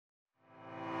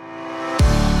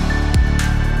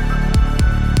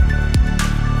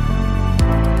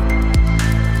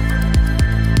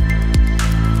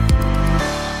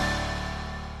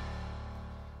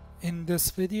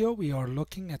this video, we are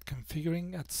looking at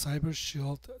configuring Cyber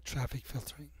Shield traffic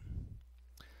filtering.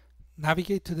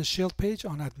 Navigate to the Shield page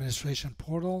on Administration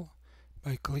Portal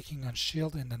by clicking on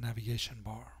Shield in the navigation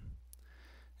bar.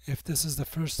 If this is the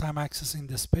first time accessing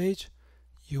this page,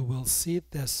 you will see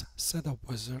this setup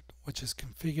wizard, which is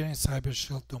configuring Cyber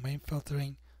Shield domain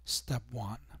filtering step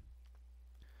 1.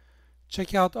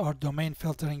 Check out our domain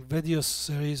filtering video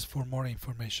series for more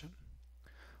information.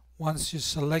 Once you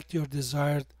select your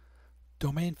desired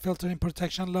domain filtering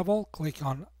protection level, click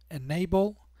on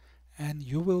Enable and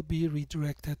you will be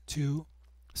redirected to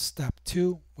step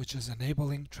 2, which is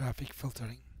enabling traffic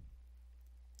filtering.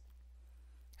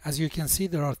 As you can see,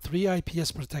 there are 3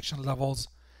 IPS protection levels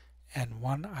and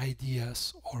 1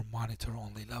 IDS or monitor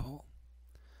only level.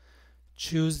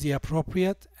 Choose the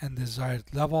appropriate and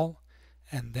desired level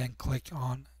and then click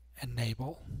on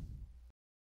Enable.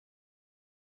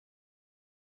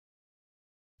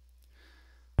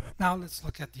 Now let's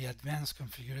look at the advanced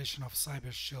configuration of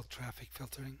Cyber Shield traffic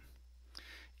filtering.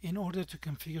 In order to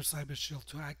configure Cyber Shield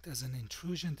to act as an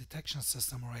Intrusion Detection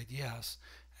System or IDS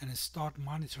and start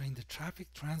monitoring the traffic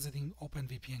transiting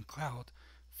OpenVPN Cloud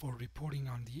for reporting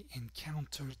on the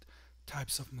encountered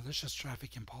types of malicious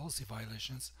traffic and policy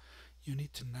violations, you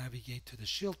need to navigate to the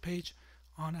Shield page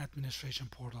on Administration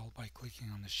Portal by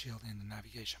clicking on the Shield in the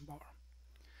navigation bar.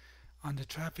 On the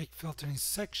traffic filtering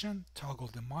section, toggle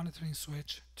the monitoring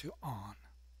switch to on.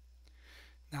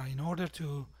 Now, in order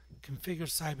to configure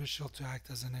Cyber Shield to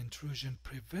act as an Intrusion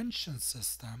Prevention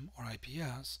System or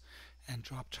IPS and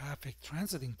drop traffic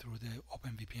transiting through the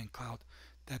OpenVPN Cloud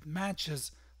that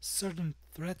matches certain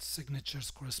threat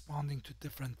signatures corresponding to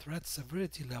different threat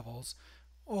severity levels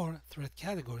or threat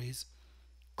categories,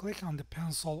 click on the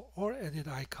pencil or edit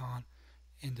icon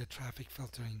in the traffic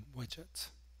filtering widget.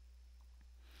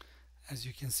 As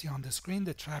you can see on the screen,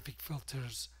 the traffic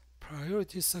filter's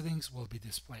priority settings will be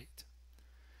displayed.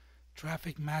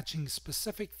 Traffic matching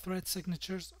specific threat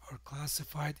signatures are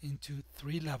classified into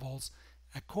 3 levels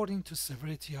according to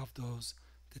severity of those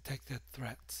detected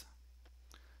threats: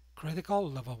 critical,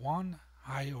 level 1,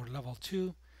 high or level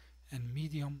 2, and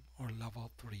medium or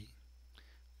level 3.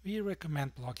 We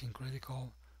recommend blocking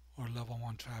critical or level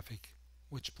 1 traffic,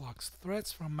 which blocks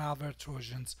threats from malware,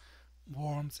 trojans,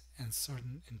 worms, and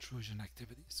certain intrusion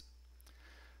activities.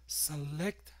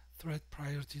 Select threat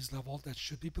priorities level that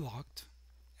should be blocked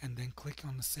and then click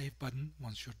on the Save button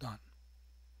once you're done.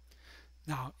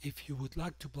 Now, if you would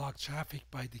like to block traffic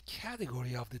by the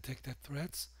category of detected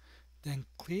threats, then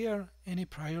clear any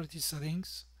priority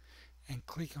settings and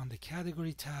click on the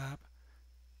Category tab.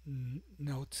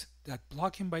 Note that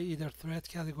blocking by either threat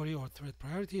category or threat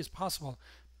priority is possible,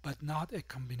 but not a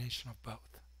combination of both.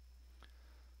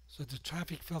 So the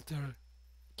traffic filter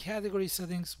category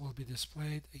settings will be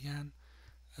displayed. Again,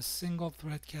 a single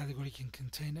threat category can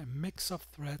contain a mix of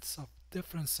threats of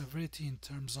different severity in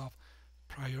terms of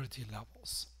priority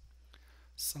levels.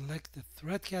 Select the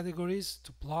threat categories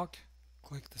to block,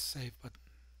 click the Save button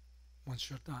once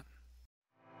you're done.